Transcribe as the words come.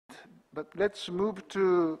But let's move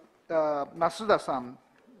to Masuda-san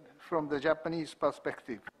from the Japanese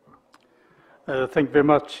perspective. Thank you very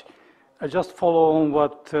much. I just follow on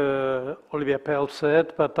what Olivier Pell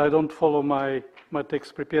said, but I don't follow my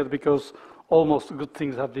text prepared because almost good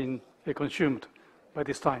things have been consumed by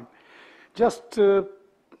this time. Just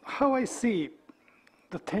how I see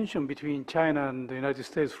the tension between China and the United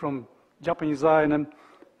States from Japanese eye, and at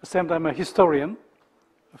the same time a historian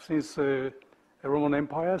since the Roman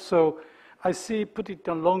Empire. So I see, put it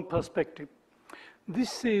on long perspective.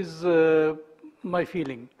 This is my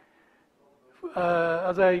feeling.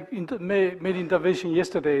 As I made intervention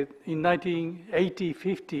yesterday, in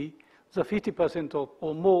 1980-50, the 50%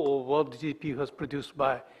 or more of world GDP was produced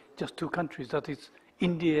by just two countries, that is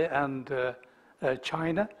India and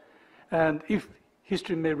China. And if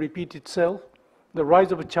history may repeat itself, the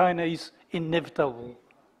rise of China is inevitable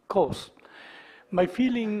course. My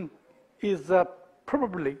feeling is that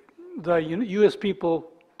probably the US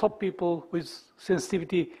people, top people with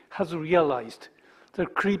sensitivity has realized the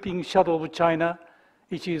creeping shadow of China,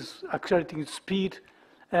 which is accelerating its speed,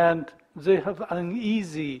 and they have an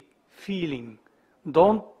uneasy feeling.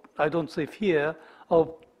 I don't say fear,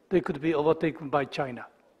 of they could be overtaken by China,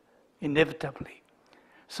 inevitably.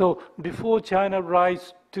 So before China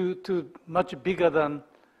rise to much bigger than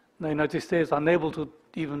the United States, unable to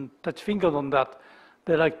even touch fingers on that,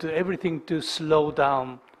 they like to everything to slow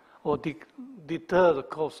down or deter the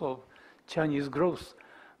course of Chinese growth.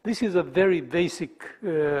 This is a very basic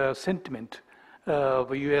sentiment of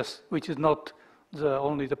the US, which is not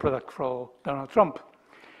only the product for Donald Trump.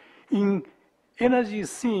 In energy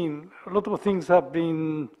scene, a lot of things have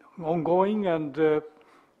been ongoing, and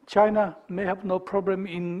China may have no problem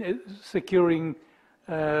in securing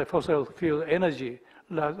fossil fuel energy,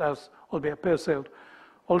 as Olivier Pell said.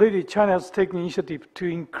 Already China has taken initiative to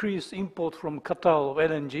increase import from Qatar of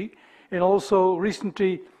LNG, and also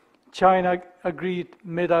recently China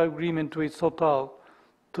made an agreement with Total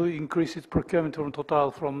to increase its procurement from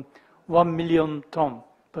Total from 1 million ton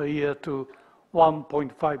per year to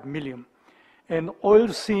 1.5 million. And oil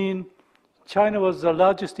scene, China was the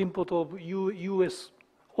largest importer of US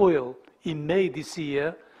oil in May this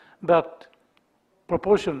year, but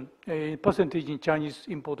percentage in Chinese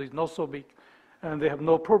import is not so big, and they have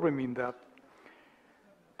no problem in that.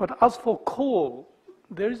 But as for coal,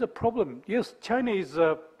 there is a problem. Yes, China is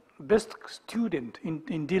a best student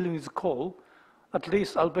in dealing with coal, at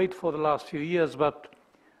least albeit for the last few years, but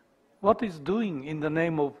what it's doing in the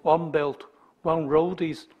name of One Belt, One Road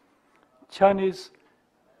is China is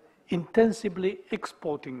intensively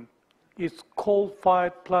exporting its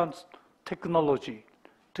coal-fired plants technology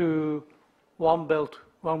to One Belt,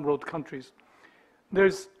 One Road countries.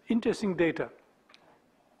 There's interesting data.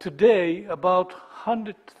 Today, about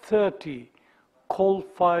 130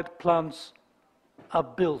 coal-fired plants are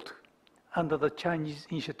built under the Chinese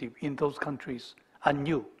initiative in those countries, are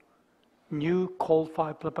new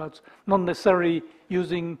coal-fired plants, not necessarily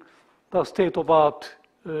using the state-of-art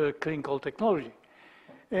clean coal technology.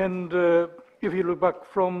 And if you look back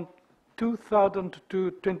from 2000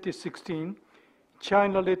 to 2016,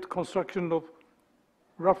 China led construction of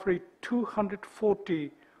roughly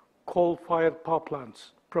 240 coal-fired power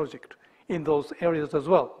plants project in those areas as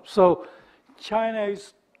well. So China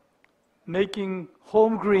is making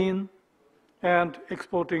home green and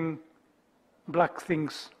exporting black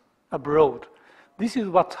things abroad. This is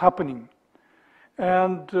what's happening.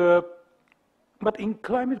 And but in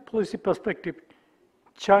climate policy perspective,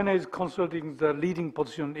 China is consolidating the leading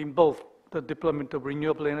position in both the deployment of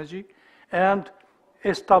renewable energy and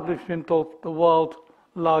establishment of the world's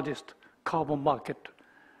largest carbon market.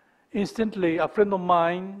 Instantly, a friend of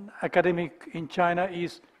mine, academic in China,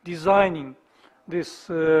 is designing this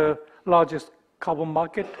largest carbon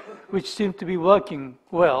market, which seems to be working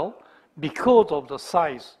well because of the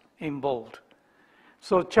size involved.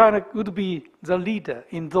 So China would be the leader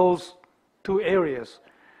in those two areas.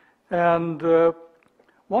 And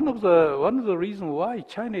one of the reasons why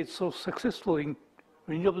China is so successful in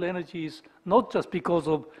renewable energy is not just because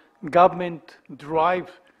of government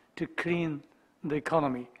drive to clean the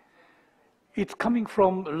economy. It's coming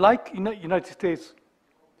from, like in the United States,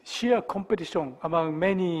 sheer competition among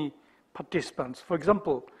many participants. For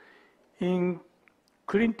example, in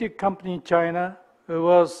clean tech company in China, there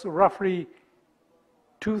was roughly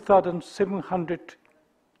 2,700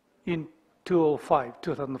 in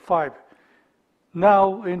 2005.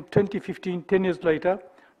 Now in 2015, 10 years later,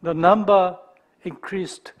 the number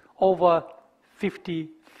increased over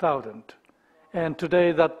 50,000. And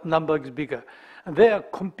today that number is bigger. And they are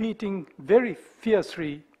competing very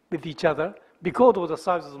fiercely with each other because of the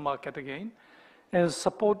size of the market again, and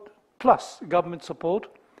support plus government support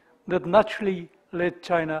that naturally led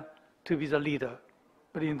China to be the leader,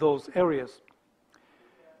 but in those areas.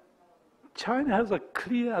 China has a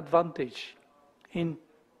clear advantage in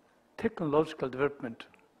technological development.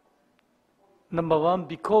 Number one,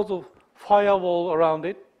 because of firewall around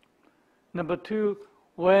it. Number two,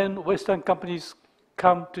 when Western companies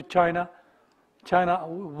come to China, China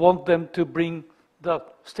wants them to bring the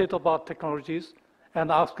state-of-the-art technologies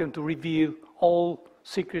and ask them to reveal all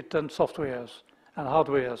secret and softwares and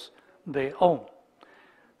hardwares they own.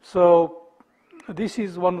 So this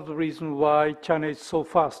is one of the reasons why China is so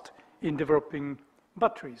fast in developing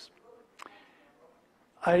batteries.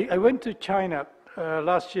 I went to China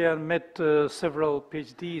last year and met several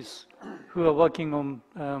PhDs who are working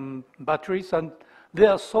on batteries, and they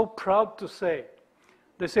are so proud to say,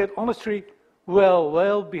 they said, honestly, we're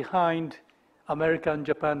well behind America and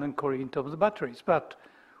Japan and Korea in terms of batteries, but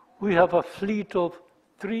we have a fleet of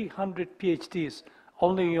 300 PhDs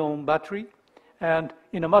only on battery, and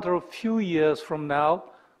in a matter of few years from now,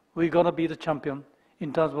 we're going to be the champion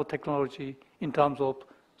in terms of technology, in terms of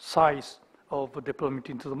size of deployment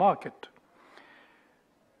into the market.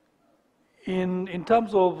 In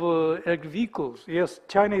terms of electric vehicles, yes,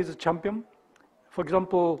 China is a champion. For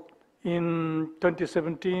example, in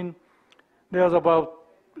 2017, there's about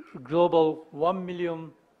global 1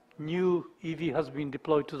 million new EV has been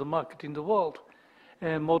deployed to the market in the world,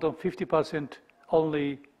 and more than 50%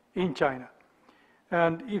 only in China.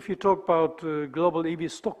 And if you talk about global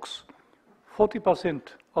EV stocks, 40%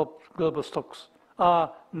 of global stocks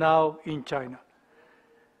are now in China.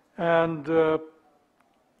 And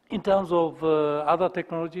in terms of other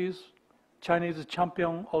technologies, China is a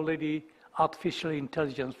champion already artificial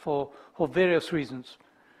intelligence for various reasons.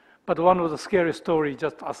 But one of the scary stories,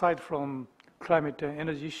 just aside from climate and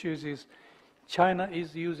energy issues, is China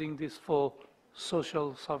is using this for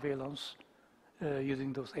social surveillance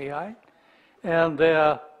using those AI. And they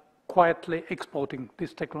are quietly exporting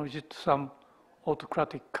this technology to some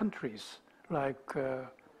autocratic countries, like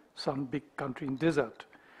some big country in desert.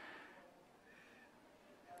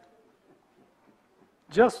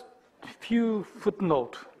 Just a few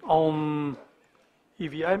footnotes on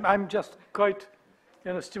EV. I'm just quite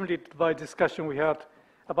stimulated by discussion we had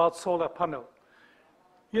about solar panel.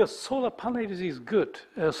 Yes, solar panel is good.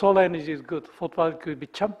 Solar energy is good. Photovoltaic could be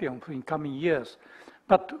champion in coming years.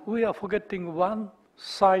 But we are forgetting one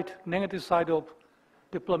side, negative side of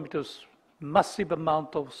deployment of massive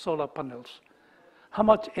amount of solar panels. How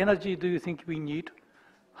much energy do you think we need?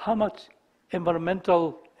 How much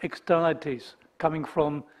environmental externalities coming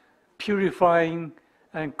from purifying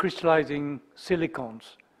and crystallizing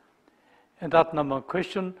silicons? And that number one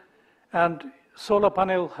question. And solar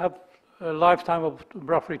panels have a lifetime of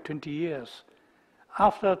roughly 20 years.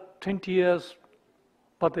 After 20 years,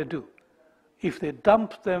 what they do? If they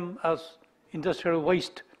dump them as industrial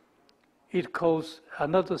waste, it causes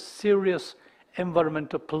another serious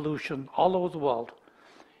environmental pollution all over the world.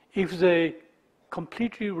 If they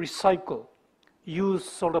completely recycle, use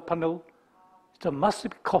solar panel, it's a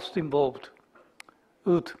massive cost involved.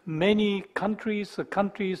 Would many countries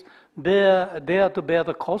dare to bear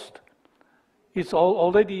the cost? It's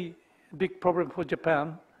already a big problem for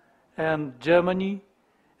Japan and Germany,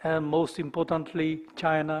 and most importantly,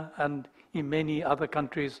 China and in many other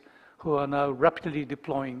countries who are now rapidly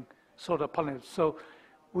deploying solar panels. So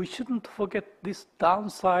we shouldn't forget this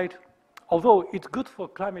downside, although it's good for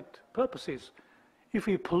climate purposes. If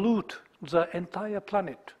we pollute the entire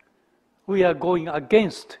planet, we are going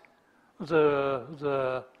against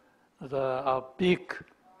the big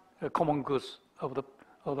common goods of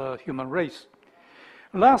the human race.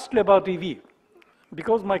 Lastly, about EV.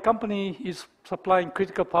 Because my company is supplying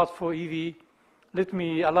critical parts for EV,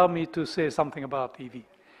 allow me to say something about EV.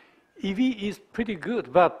 EV is pretty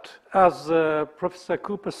good, but as Professor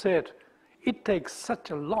Cooper said, it takes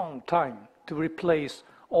such a long time to replace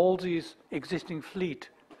all these existing fleet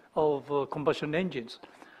of combustion engines.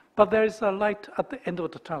 But there is a light at the end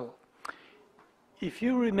of the tunnel. If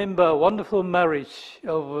you remember a wonderful marriage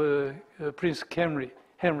of Prince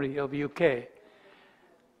Henry of UK,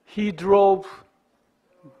 he drove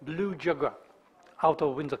Blue Jaguar out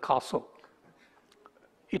of Windsor Castle.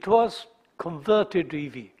 It was converted to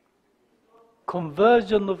EV.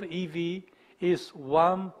 Conversion of EV is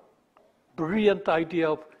one brilliant idea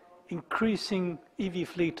of increasing EV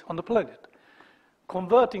fleet on the planet.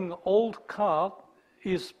 Converting old car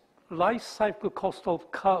is life cycle cost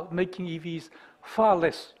of car making EVs far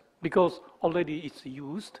less because already it's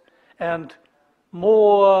used, and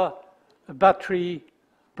more battery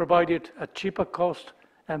provided at cheaper cost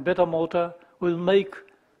and better motor will make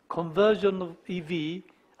conversion of EV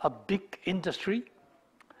a big industry.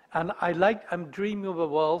 And I'm dreaming of a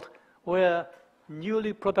world where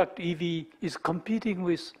newly product EV is competing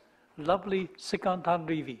with lovely second-hand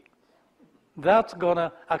EV. That's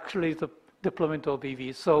gonna accelerate the deployment of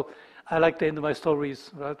EVs. So I like to end my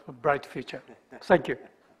stories, right, a bright future. Thank you.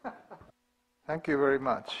 Thank you very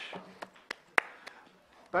much.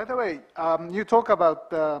 By the way, you talk about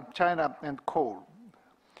China and coal.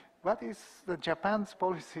 What is the Japan's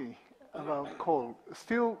policy about coal?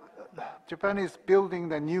 Still, Japan is building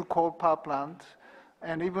the new coal power plant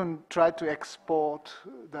and even try to export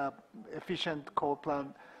the efficient coal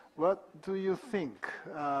plant. What do you think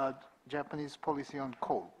Japanese policy on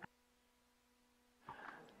coal?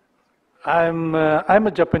 I'm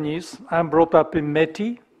a Japanese. I'm brought up in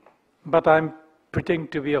Meiji, but I'm pretending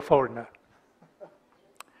to be a foreigner.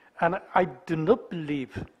 And I do not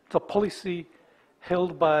believe the policy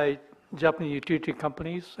held by Japanese utility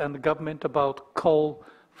companies and the government about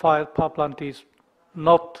coal-fired power plant is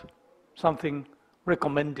not something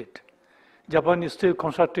recommended. Japan is still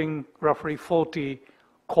constructing roughly 40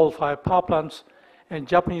 coal-fired power plants, and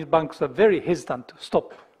Japanese banks are very hesitant to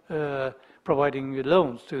stop providing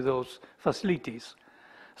loans to those facilities.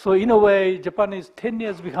 So in a way, Japan is 10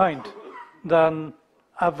 years behind than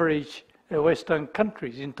average Western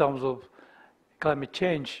countries in terms of climate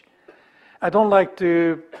change. I don't like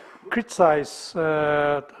to criticize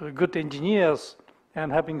good engineers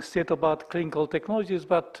and having said about clinical technologies,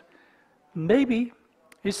 but maybe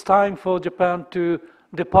it's time for Japan to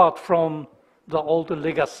depart from the old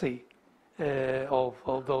legacy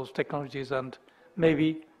of those technologies and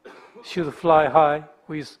maybe should fly high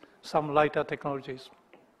with some lighter technologies.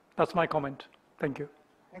 That's my comment. Thank you.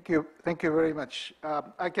 Thank you very much.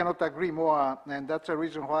 I cannot agree more, and that's the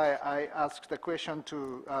reason why I asked the question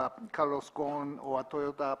to Carlos Ghosn or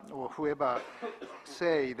Toyota or whoever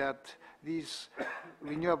say that these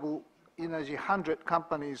renewable energy 100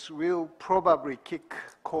 companies will probably kick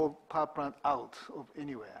coal power plant out of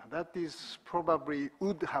anywhere. That is probably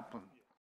would happen.